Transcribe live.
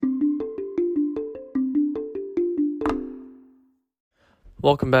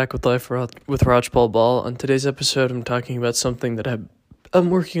Welcome back with Life with Rajpal Ball. On today's episode, I'm talking about something that I'm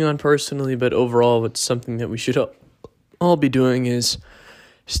working on personally, but overall, it's something that we should all be doing is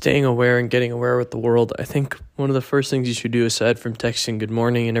staying aware and getting aware with the world. I think one of the first things you should do, aside from texting good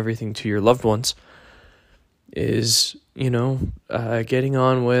morning and everything to your loved ones, is, getting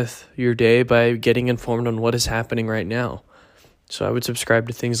on with your day by getting informed on what is happening right now. So I would subscribe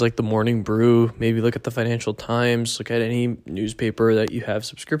to things like the Morning Brew, maybe look at the Financial Times, look at any newspaper that you have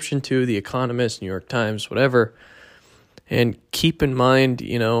subscription to, The Economist, New York Times, whatever. And keep in mind,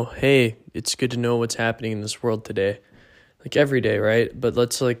 hey, it's good to know what's happening in this world today. Like every day, right? But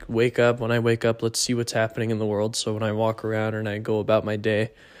let's wake up. When I wake up, let's see what's happening in the world. So when I walk around and I go about my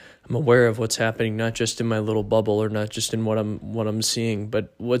day, I'm aware of what's happening, not just in my little bubble or not just in what I'm seeing,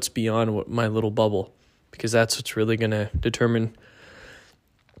 but what's beyond my little bubble. Because that's what's really going to determine,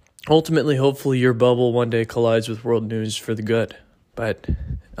 ultimately, hopefully, your bubble one day collides with world news for the good. But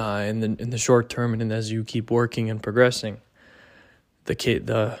in the short term, and as you keep working and progressing,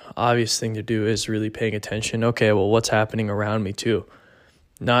 the obvious thing to do is really paying attention. Okay, well, what's happening around me too?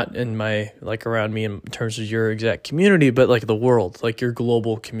 Not in my, around me in terms of your exact community, but the world, your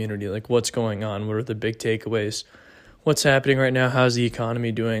global community, what's going on? What are the big takeaways? What's happening right now? How's the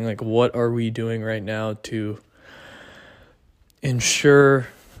economy doing? What are we doing right now to ensure,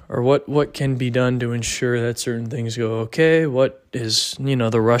 or what can be done to ensure that certain things go okay? What is,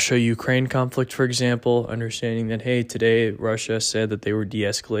 the Russia-Ukraine conflict, for example, understanding that, hey, today Russia said that they were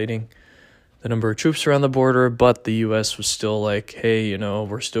de-escalating the number of troops around the border, but the U.S. was still hey,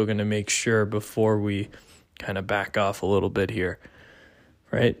 we're still going to make sure before we kind of back off a little bit here,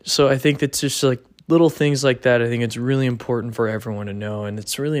 right? So I think that's just little things like that. I think it's really important for everyone to know, and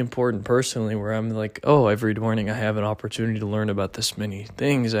it's really important personally where I'm every morning I have an opportunity to learn about this many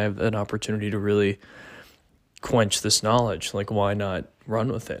things. I have an opportunity to really quench this knowledge. Why not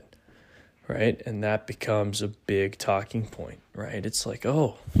run with it, right? And that becomes a big talking point, right? It's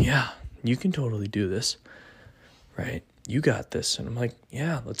oh, yeah, you can totally do this, right? You got this. And I'm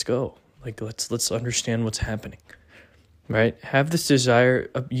yeah, let's go. Let's understand what's happening. Right? Have this desire,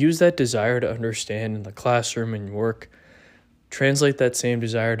 use that desire to understand in the classroom and work. Translate that same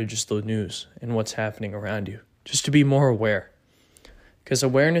desire to just the news and what's happening around you, just to be more aware. Because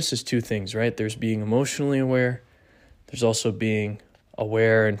awareness is two things, right? There's being emotionally aware. There's also being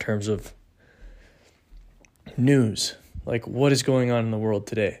aware in terms of news. What is going on in the world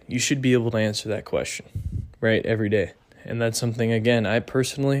today? You should be able to answer that question, right? Every day. And that's something, again, I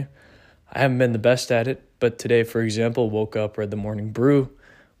haven't been the best at it. But today, for example, woke up, read the Morning Brew,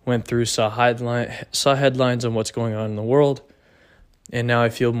 went through, saw headlines on what's going on in the world, and now I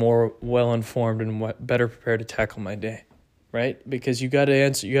feel more well-informed and better prepared to tackle my day, right? Because you got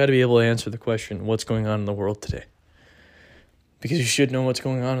to be able to answer the question, what's going on in the world today? Because you should know what's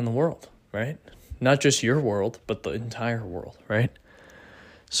going on in the world, right? Not just your world, but the entire world, right?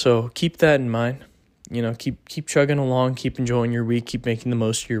 So keep that in mind. Keep chugging along, keep enjoying your week, keep making the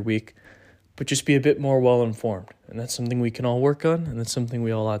most of your week. But just be a bit more well-informed. And that's something we can all work on, and that's something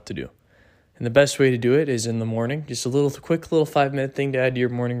we all ought to do. And the best way to do it is in the morning, just a quick 5-minute thing to add to your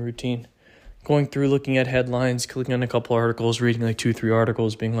morning routine. Going through, looking at headlines, clicking on a couple articles, reading 2-3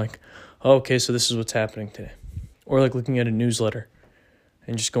 articles, being oh, okay, so this is what's happening today. Or looking at a newsletter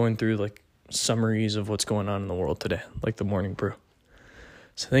and just going through summaries of what's going on in the world today, like the Morning Brew.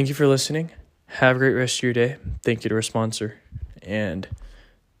 So thank you for listening. Have a great rest of your day. Thank you to our sponsor, and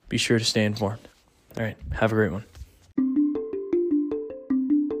be sure to stay informed. All right. Have a great one.